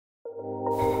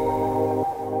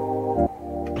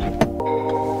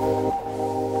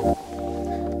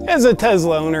As a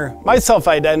Tesla owner, my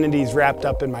self-identity is wrapped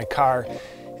up in my car,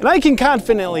 and I can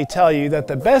confidently tell you that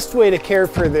the best way to care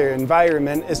for the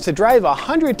environment is to drive a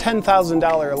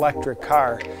 $110,000 electric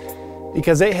car,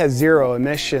 because it has zero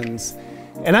emissions.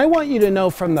 And I want you to know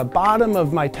from the bottom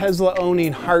of my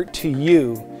Tesla-owning heart to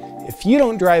you, if you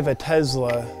don't drive a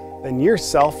Tesla, then you're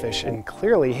selfish and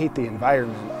clearly hate the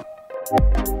environment.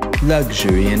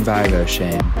 Luxury Enviro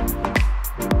Shame.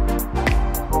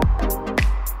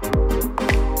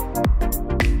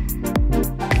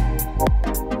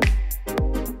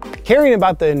 Caring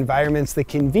about the environment's the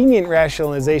convenient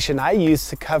rationalization I use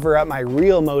to cover up my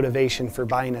real motivation for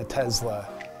buying a Tesla.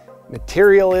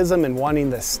 Materialism and wanting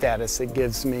the status it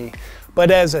gives me. But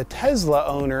as a Tesla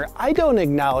owner, I don't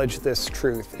acknowledge this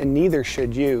truth, and neither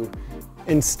should you.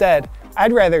 Instead,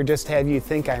 I'd rather just have you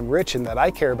think I'm rich and that I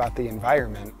care about the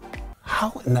environment.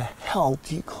 How in the hell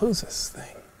do you close this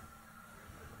thing?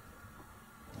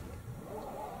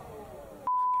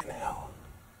 Fucking hell.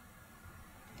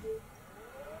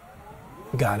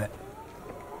 Got it.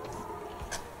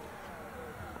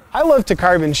 I love to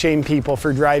carbon shame people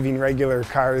for driving regular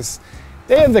cars.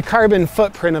 They have the carbon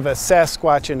footprint of a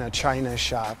Sasquatch in a china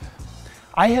shop.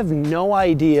 I have no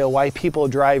idea why people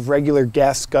drive regular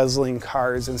gas-guzzling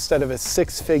cars instead of a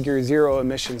six-figure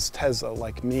zero-emissions Tesla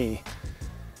like me.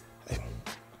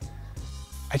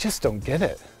 I just don't get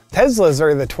it. Teslas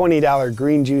are the $20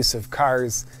 green juice of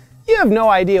cars. You have no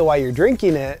idea why you're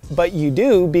drinking it, but you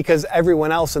do because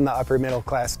everyone else in the upper middle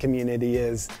class community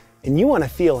is, and you want to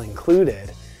feel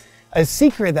included. A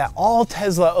secret that all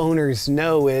Tesla owners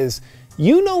know is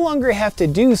you no longer have to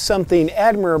do something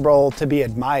admirable to be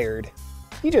admired.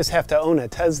 You just have to own a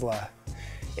Tesla.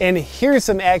 And here's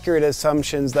some accurate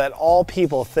assumptions that all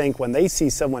people think when they see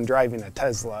someone driving a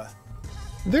Tesla.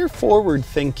 They're forward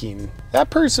thinking.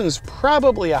 That person's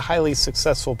probably a highly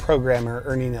successful programmer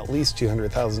earning at least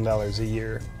 $200,000 a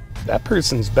year. That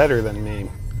person's better than me.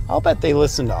 I'll bet they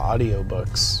listen to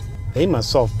audiobooks. They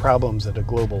must solve problems at a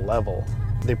global level.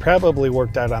 They probably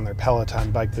worked out on their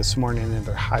Peloton bike this morning in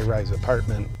their high-rise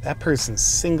apartment. That person's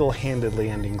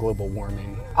single-handedly ending global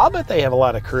warming. I'll bet they have a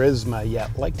lot of charisma,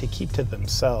 yet like to keep to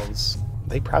themselves.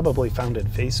 They probably founded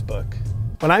Facebook.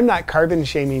 When I'm not carbon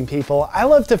shaming people, I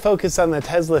love to focus on the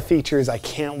Tesla features I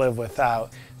can't live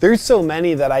without. There's so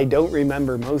many that I don't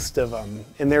remember most of them,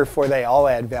 and therefore they all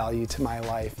add value to my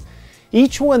life.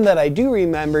 Each one that I do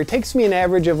remember takes me an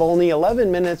average of only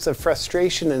 11 minutes of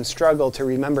frustration and struggle to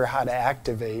remember how to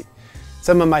activate.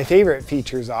 Some of my favorite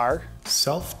features are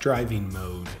self-driving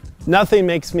mode. Nothing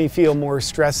makes me feel more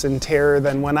stress and terror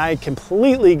than when I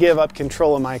completely give up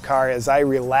control of my car as I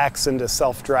relax into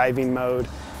self-driving mode.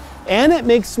 And it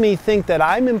makes me think that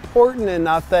I'm important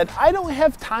enough that I don't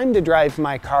have time to drive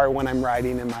my car when I'm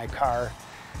riding in my car.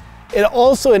 It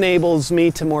also enables me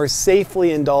to more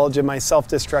safely indulge in my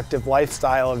self-destructive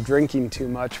lifestyle of drinking too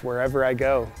much wherever I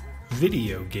go.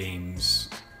 Video games.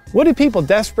 What do people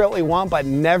desperately want but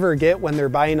never get when they're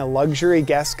buying a luxury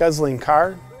gas-guzzling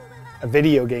car? A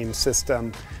video game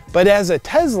system. But as a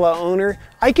Tesla owner,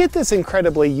 I get this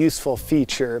incredibly useful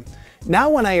feature. Now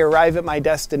when I arrive at my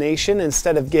destination,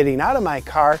 instead of getting out of my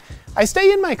car, I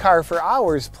stay in my car for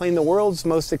hours playing the world's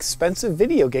most expensive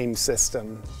video game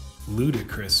system.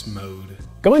 Ludicrous mode.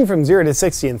 Going from 0 to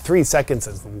 60 in 3 seconds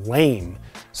is lame.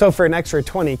 So for an extra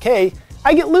 $20K,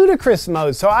 I get ludicrous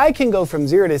mode so I can go from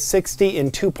 0 to 60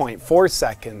 in 2.4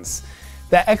 seconds.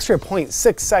 That extra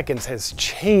 0.6 seconds has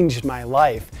changed my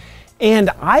life.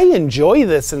 And I enjoy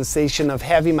the sensation of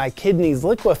having my kidneys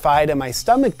liquefied and my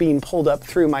stomach being pulled up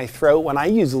through my throat when I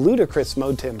use ludicrous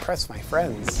mode to impress my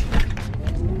friends.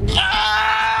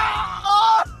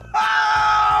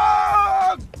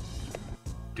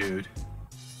 Dude,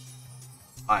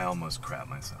 I almost crapped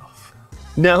myself.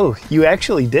 No, you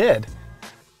actually did.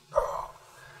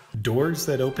 Doors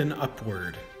that open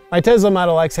upward. My Tesla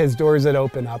Model X has doors that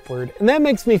open upward, and that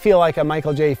makes me feel like a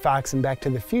Michael J. Fox in Back to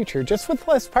the Future, just with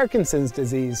less Parkinson's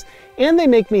disease. And they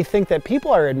make me think that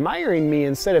people are admiring me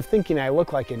instead of thinking I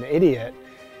look like an idiot.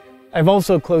 I've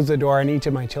also closed the door on each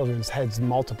of my children's heads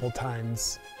multiple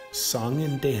times. Song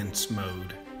and dance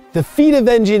mode. The feat of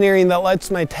engineering that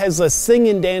lets my Tesla sing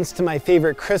and dance to my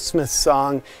favorite Christmas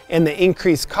song and the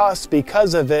increased cost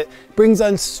because of it brings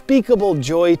unspeakable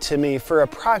joy to me for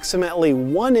approximately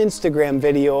 1 Instagram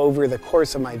video over the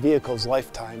course of my vehicle's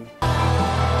lifetime.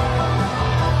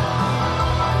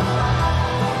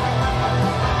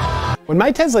 When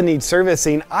my Tesla needs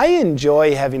servicing, I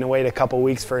enjoy having to wait a couple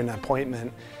weeks for an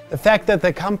appointment. The fact that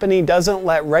the company doesn't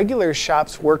let regular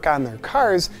shops work on their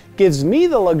cars gives me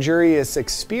the luxurious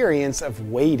experience of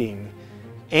waiting.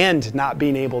 and not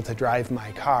being able to drive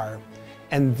my car.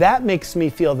 And that makes me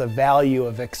feel the value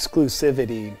of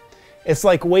exclusivity. It's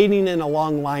like waiting in a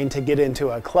long line to get into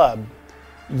a club.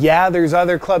 Yeah, there's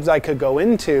other clubs I could go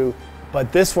into,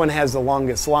 but this one has the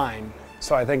longest line,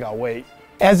 so I think I'll wait.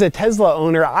 As a Tesla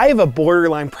owner, I have a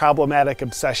borderline problematic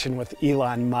obsession with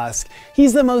Elon Musk.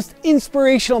 He's the most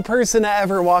inspirational person to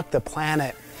ever walk the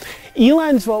planet.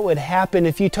 Elon's what would happen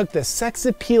if you took the sex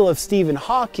appeal of Stephen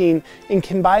Hawking and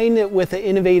combined it with the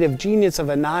innovative genius of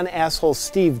a non-asshole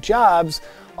Steve Jobs,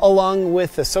 along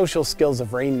with the social skills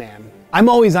of Rain Man. I'm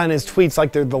always on his tweets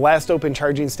like they're the last open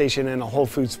charging station in a Whole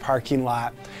Foods parking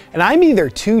lot. And I'm either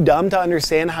too dumb to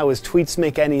understand how his tweets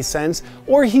make any sense,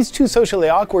 or he's too socially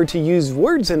awkward to use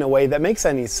words in a way that makes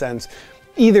any sense.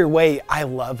 Either way, I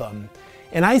love him.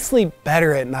 And I sleep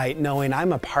better at night knowing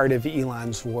I'm a part of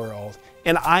Elon's world.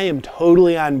 And I am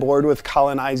totally on board with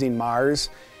colonizing Mars.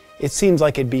 It seems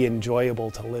like it'd be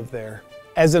enjoyable to live there.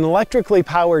 As an electrically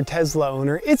powered Tesla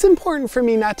owner, it's important for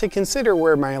me not to consider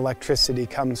where my electricity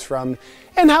comes from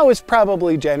and how it's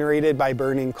probably generated by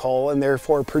burning coal and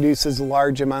therefore produces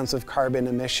large amounts of carbon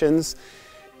emissions.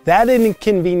 That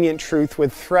inconvenient truth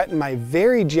would threaten my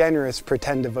very generous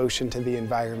pretend devotion to the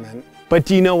environment. But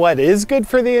do you know what is good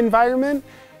for the environment?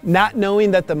 Not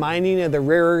knowing that the mining of the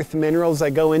rare earth minerals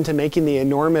that go into making the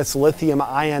enormous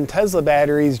lithium-ion Tesla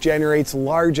batteries generates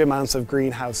large amounts of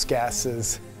greenhouse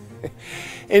gases.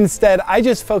 Instead, I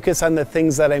just focus on the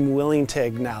things that I'm willing to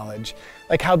acknowledge,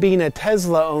 like how being a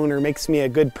Tesla owner makes me a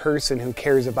good person who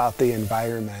cares about the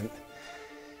environment.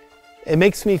 It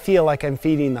makes me feel like I'm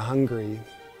feeding the hungry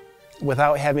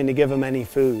without having to give them any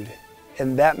food,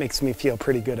 and that makes me feel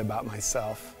pretty good about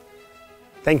myself.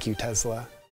 Thank you, Tesla.